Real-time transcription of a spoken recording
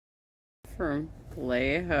from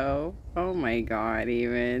Vallejo. Oh my god,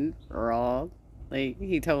 even Earl. Like,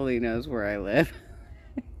 he totally knows where I live.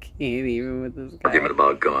 Can't even with this guy. Argument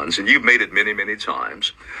about guns, and you've made it many, many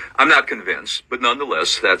times. I'm not convinced, but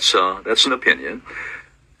nonetheless, that's an opinion.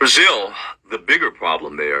 Brazil, the bigger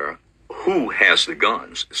problem there, who has the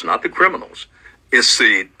guns? It's not the criminals. It's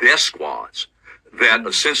the death squads that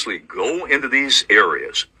essentially go into these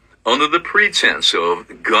areas under the pretense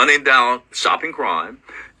of gunning down, stopping crime,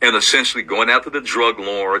 and essentially going after the drug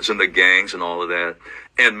lords and the gangs and all of that,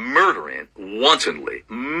 and murdering, wantonly,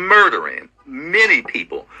 murdering many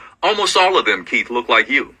people. Almost all of them, Keith, look like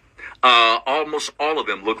you. Almost all of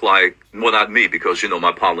them look like, well, not me, because, you know,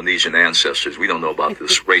 my Polynesian ancestors, we don't know about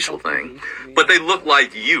this racial thing, but they look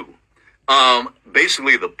like you.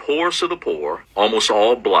 Basically, the poorest of the poor, almost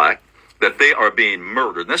all black, that they are being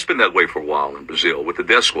murdered. And that's been that way for a while in Brazil with the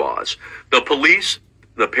death squads. The police,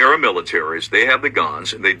 the paramilitaries, they have the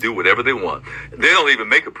guns and they do whatever they want. They don't even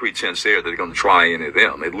make a pretense there that they're going to try any of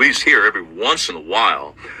them. At least here, every once in a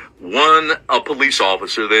while, a police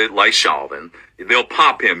officer, they like Chauvin, they'll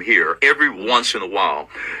pop him here every once in a while.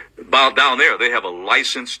 Down there, they have a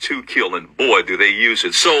license to kill, and boy, do they use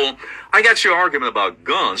it. So I got your argument about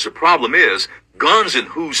guns. The problem is, guns in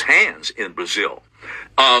whose hands in Brazil?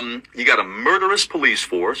 You got a murderous police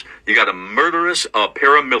force, you got a murderous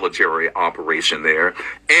paramilitary operation there,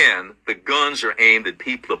 and the guns are aimed at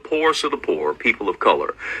people, the poorest of the poor, people of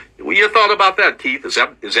color. What your thought about that, Keith? Is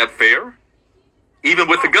that fair? Even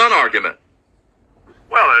with the gun argument?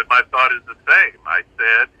 Well, my thought is the same. I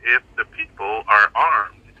said if the people are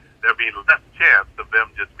armed, there'll be less chance of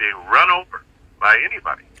them just being run over by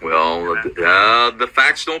anybody. Well, the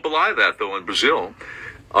facts don't belie that, though, in Brazil.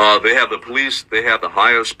 They have the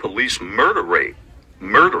highest police murder rate,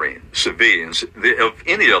 murdering civilians of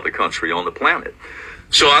any other country on the planet.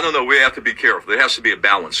 So I don't know, we have to be careful. There has to be a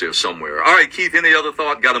balance here somewhere. All right, Keith, any other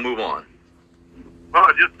thought? Got to move on. Well,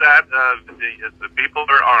 just that if the people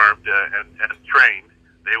are armed and trained,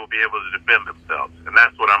 they will be able to defend themselves. And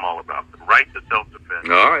that's what I'm all about, the right to self-defense.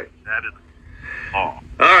 All right. That is all.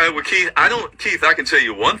 All right, well, Keith, I can tell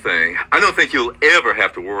you one thing. I don't think you'll ever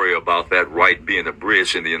have to worry about that right being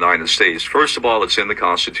abridged in the United States. First of all, it's in the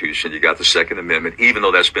Constitution. You got the Second Amendment, even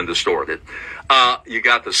though that's been distorted. You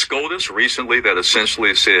got the SCOTUS recently that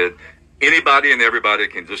essentially said anybody and everybody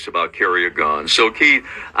can just about carry a gun. So, Keith,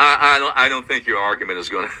 I don't think your argument is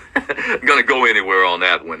going to go anywhere on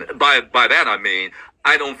that one. By that, I mean,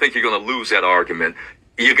 I don't think you're going to lose that argument.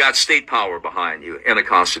 You got state power behind you and a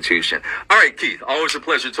constitution. All right, Keith, always a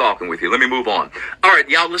pleasure talking with you. Let me move on. All right,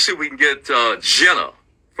 y'all, let's see if we can get Jenna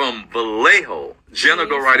from Vallejo. Jenna,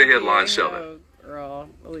 go right ahead, line 7. Earl,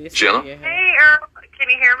 Jenna? Hey, Earl. Can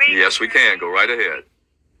you hear me? Yes, we can. Go right ahead.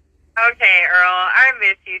 Okay, Earl. I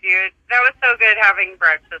miss you, dude. That was so good having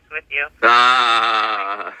breakfast with you.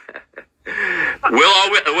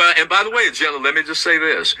 Well, and by the way, Jenna, let me just say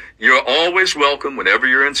this. You're always welcome whenever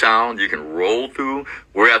you're in town. You can roll through.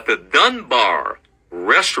 We're at the Dunbar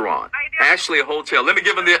Restaurant. Actually, a hotel.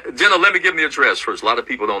 Jenna, let me give them the address first. A lot of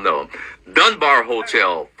people don't know. Dunbar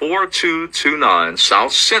Hotel, 4229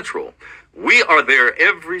 South Central. We are there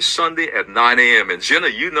every Sunday at 9 a.m. And Jenna,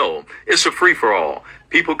 you know, it's a free-for-all.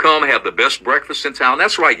 People come, have the best breakfast in town.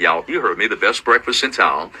 That's right, y'all. You heard me, the best breakfast in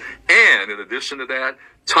town. And in addition to that,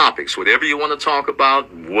 topics, whatever you want to talk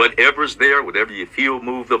about, whatever's there, whatever you feel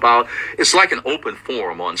moved about. It's like an open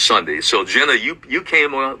forum on Sunday. So, Jenna, you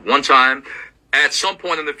came one time. At some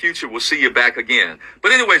point in the future, we'll see you back again.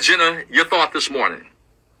 But anyway, Jenna, your thought this morning.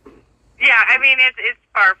 Yeah, I mean, it's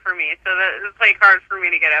far for me, so it's, like, hard for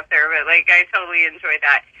me to get up there, but, like, I totally enjoyed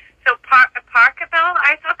that. So, Pachelbel,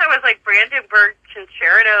 I thought that was, like, Brandenburg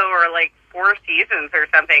Concerto or, like, Four Seasons or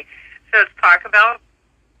something. So it's Pachelbel?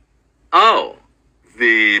 Oh,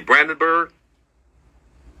 the Brandenburg?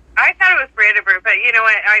 I thought it was Brandenburg, but you know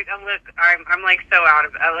what? I'm like so out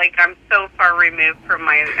of like I'm so far removed from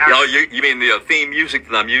my. Oh, you mean the theme music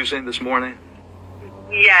that I'm using this morning?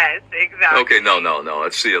 Yes, exactly. Okay, no.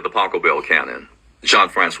 It's the Pachelbel canon,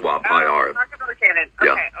 Jean-Francois Paillard. Pachelbel canon.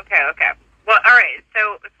 Yeah. Okay. Well, all right.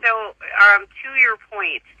 So, to your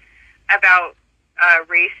point about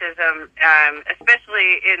racism,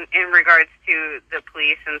 especially in regards to the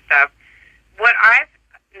police and stuff, what I've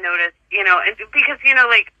noticed, you know, because, you know,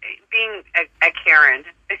 like, being a Karen,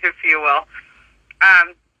 if you will,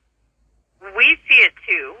 we see it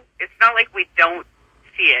too. It's not like we don't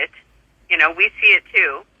see it. You know, we see it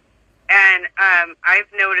too. And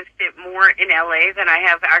I've noticed it more in LA than I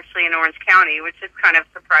have actually in Orange County, which is kind of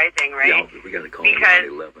surprising, right? Yeah, we got to call because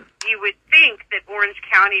it 9/11. You would think that Orange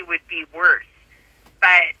County would be worse,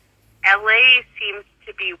 but LA seems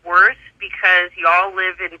to be worse because y'all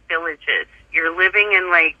live in villages. You're living in,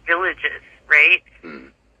 like, villages, right?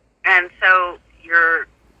 And so you're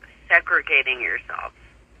segregating yourselves.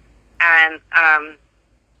 And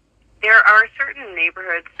there are certain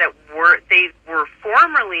neighborhoods that were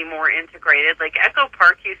formerly more integrated. Like Echo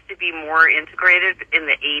Park used to be more integrated in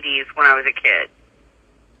the 80s when I was a kid.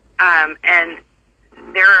 And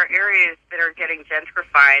there are areas that are getting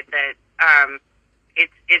gentrified that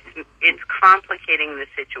it's complicating the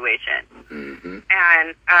situation.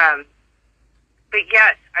 And but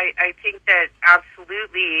yes, I think that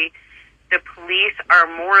absolutely the police are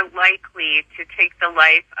more likely to take the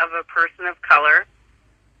life of a person of color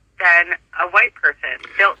than a white person.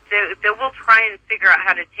 They will try and figure out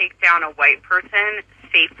how to take down a white person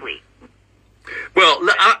safely. Well,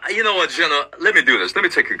 you know what, Jenna, let me do this. Let me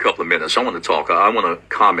take a couple of minutes. I want to talk. I want to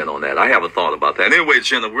comment on that. I have a thought about that. Anyway,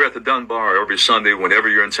 Jenna, we're at the Dunbar every Sunday. Whenever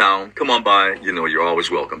you're in town, come on by. You know, you're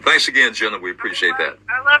always welcome. Thanks again, Jenna. We appreciate that.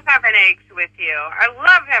 I love having eggs with you. I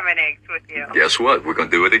love having eggs with you. Guess what? We're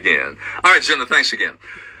going to do it again. All right, Jenna, thanks again.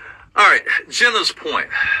 All right, Jenna's point.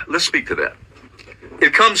 Let's speak to that.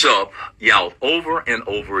 It comes up, over and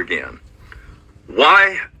over again.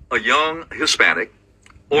 Why a young Hispanic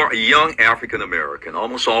or a young African American,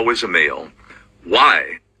 almost always a male,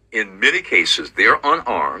 why in many cases they are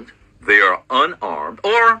unarmed,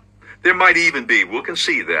 or there might even be, we'll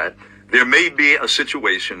concede that, there may be a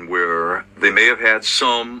situation where they may have had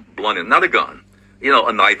some blunt, not a gun,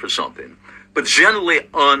 a knife or something, but generally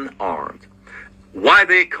unarmed. Why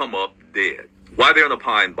they come up dead, why they're in a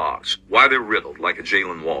pine box, why they're riddled like a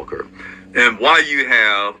Jalen Walker, and why you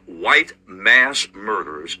have white mass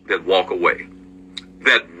murderers that walk away.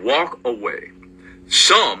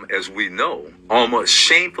 Some, as we know, almost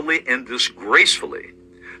shamefully and disgracefully,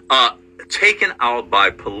 taken out by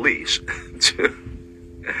police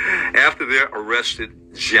after they're arrested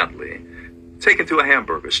gently, taken to a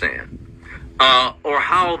hamburger stand, or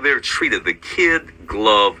how they're treated, the kid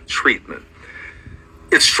glove treatment.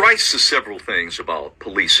 It strikes to several things about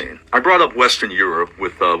policing. I brought up Western Europe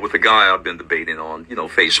with a guy I've been debating on,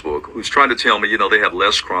 Facebook, who's trying to tell me, they have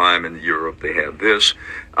less crime in Europe. They have this.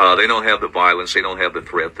 They don't have the violence. They don't have the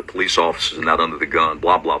threat. The police officers are not under the gun,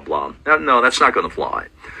 blah, blah, blah. No, that's not going to fly.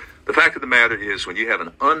 The fact of the matter is when you have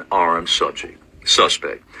an unarmed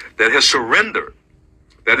suspect that has surrendered,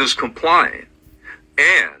 that is complying,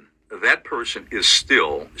 and that person is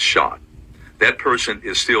still shot. That person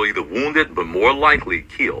is still either wounded, but more likely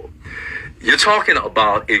killed. You're talking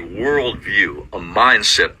about a worldview, a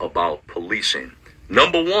mindset about policing.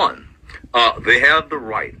 Number one, they have the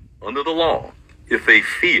right under the law, if they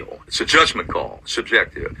feel, it's a judgment call,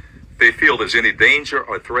 subjective, if they feel there's any danger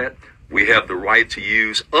or threat, we have the right to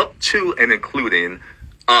use up to and including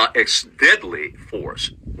deadly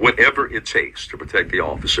force, whatever it takes to protect the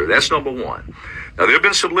officer. That's number one. Now, there have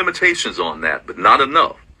been some limitations on that, but not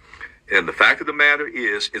enough. And the fact of the matter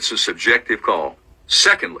is, it's a subjective call.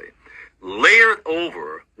 Secondly, layered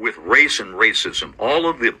over with race and racism, all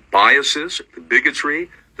of the biases, the bigotry,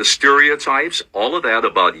 the stereotypes, all of that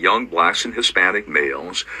about young blacks and Hispanic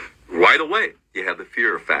males, right away, you have the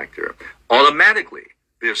fear factor. Automatically,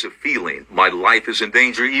 there's a feeling my life is in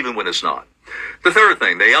danger even when it's not. The third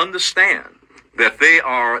thing, they understand that they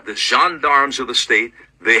are the gendarmes of the state.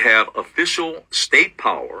 They have official state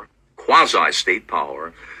power, quasi-state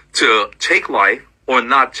power, to take life or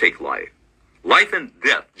not take life. Life and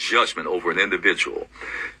death judgment over an individual.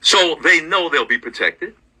 So they know they'll be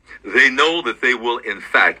protected. They know that they will, in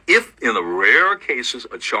fact, if in the rare cases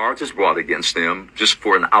a charge is brought against them just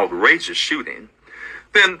for an outrageous shooting,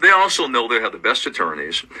 then they also know they have the best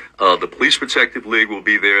attorneys. The Police Protective League will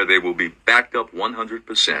be there. They will be backed up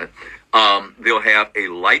 100%. They'll have a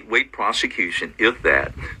lightweight prosecution, if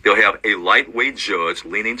that. They'll have a lightweight judge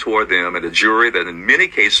leaning toward them and a jury that in many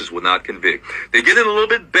cases will not convict. They're getting a little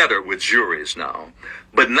bit better with juries now,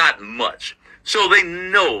 but not much. So they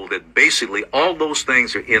know that basically all those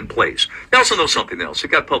things are in place. They also know something else. They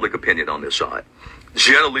got public opinion on their side.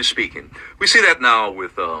 Generally speaking, we see that now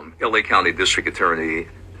with L.A. County District Attorney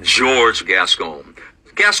George Gascon.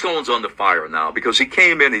 Gascon's under fire now because he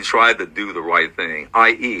came in, he tried to do the right thing,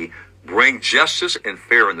 i.e., bring justice and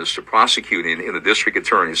fairness to prosecuting in the district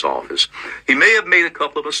attorney's office. He may have made a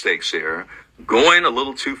couple of mistakes there, going a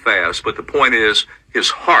little too fast, but the point is his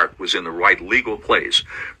heart was in the right legal place.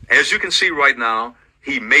 As you can see right now,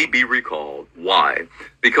 he may be recalled. Why?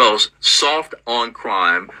 Because soft on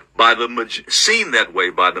crime, seen that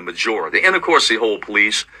way by the majority, and of course the whole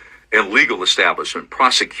police and legal establishment,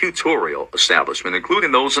 prosecutorial establishment,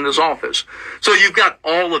 including those in his office. So you've got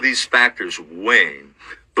all of these factors weighing.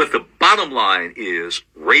 But the bottom line is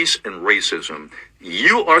race and racism.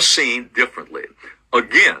 You are seen differently.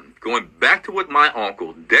 Again, going back to what my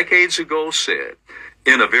uncle decades ago said,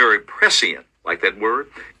 in a very prescient, like that word,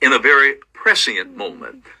 in a very prescient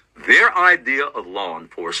moment, their idea of law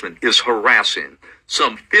enforcement is harassing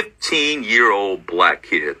some 15-year-old black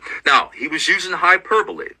kid. Now, he was using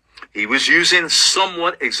hyperbole. He was using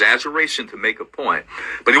somewhat exaggeration to make a point,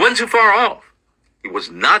 but he wasn't too far off. He was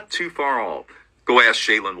not too far off. Go ask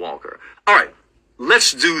Shaylin Walker. All right,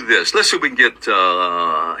 let's do this. Let's see if we can get,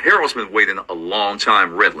 Harold's been waiting a long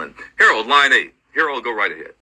time, Redland. Harold, line 8. Harold, go right ahead.